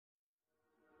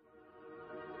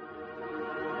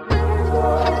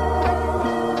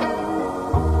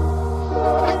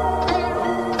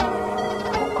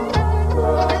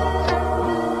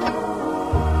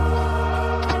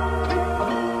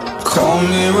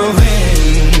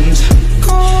revenge.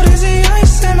 Cold as the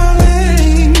ice in my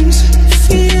veins.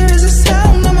 Fear is the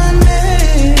sound of my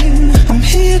name. I'm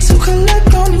here to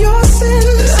collect on your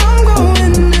sins. I'm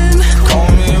going in. Call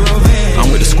me revenge.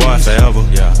 I'm with the squad forever.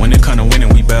 When it come to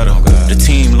winning, we better. The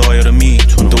team loyal to me.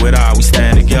 Through it all, we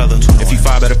stand together. If you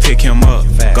fall, better pick him up.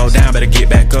 Go down, better get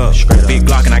back up. Big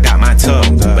Glock and I got my tub.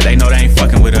 But they know they ain't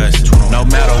fucking with us. No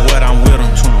matter what, I'm with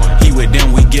them. He with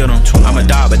them, we get them. I'm a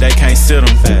dog, but they can't sit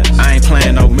him. I ain't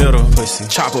playing no middle.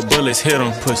 Chopper bullets hit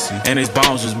him. And his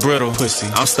bones was brittle.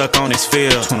 I'm stuck on this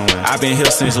field. I've been here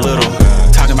since little.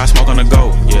 Talking about smoke on the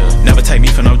go. Never take me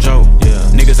for no joke.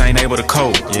 Niggas ain't able to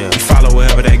cope. We follow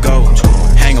wherever they go.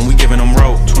 Hang 'em, we giving them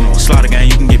rope. Slaughter gang,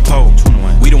 you can get poked.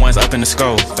 We the ones up in the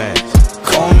scope.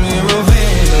 Call me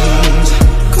revenge.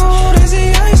 Cold as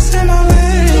the ice in my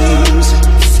veins.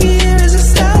 Fear is the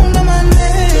sound of my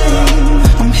name.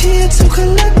 I'm here to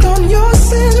collect on your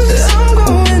sins. I'm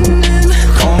going in.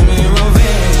 Call me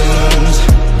revenge.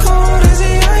 Cold as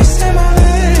the ice in my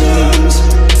veins.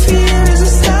 Fear is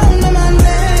the sound of my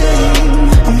name.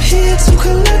 I'm here to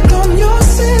collect on your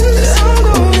sins. I'm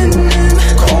going in.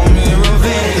 Call me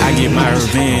revenge. I get my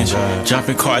revenge. Jump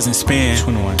in cars and spin.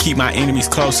 Keep my enemies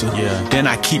closer. Then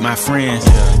I keep my friends.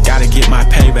 Gotta get my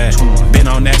payback. Been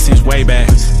on that since way back.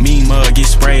 Mean mug get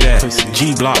sprayed at.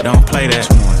 G.O.A.T, don't play that.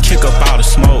 Kick up all the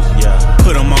smoke.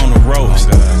 Put them on the ropes.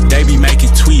 They be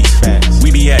making tweets.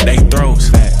 We be at they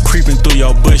throats. Creeping through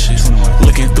your bushes.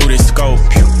 Looking through this scope.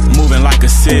 Moving like a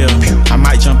seal. I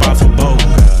might jump off a boat.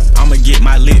 I'ma get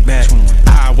my lit back.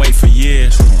 I'll wait for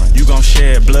years. You gon'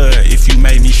 shed blood if you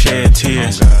made me shed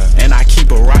tears. And I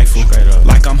keep a rifle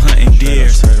like I'm hunting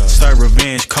deers. Serve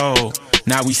revenge cold.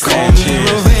 Now we stand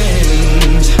cheers.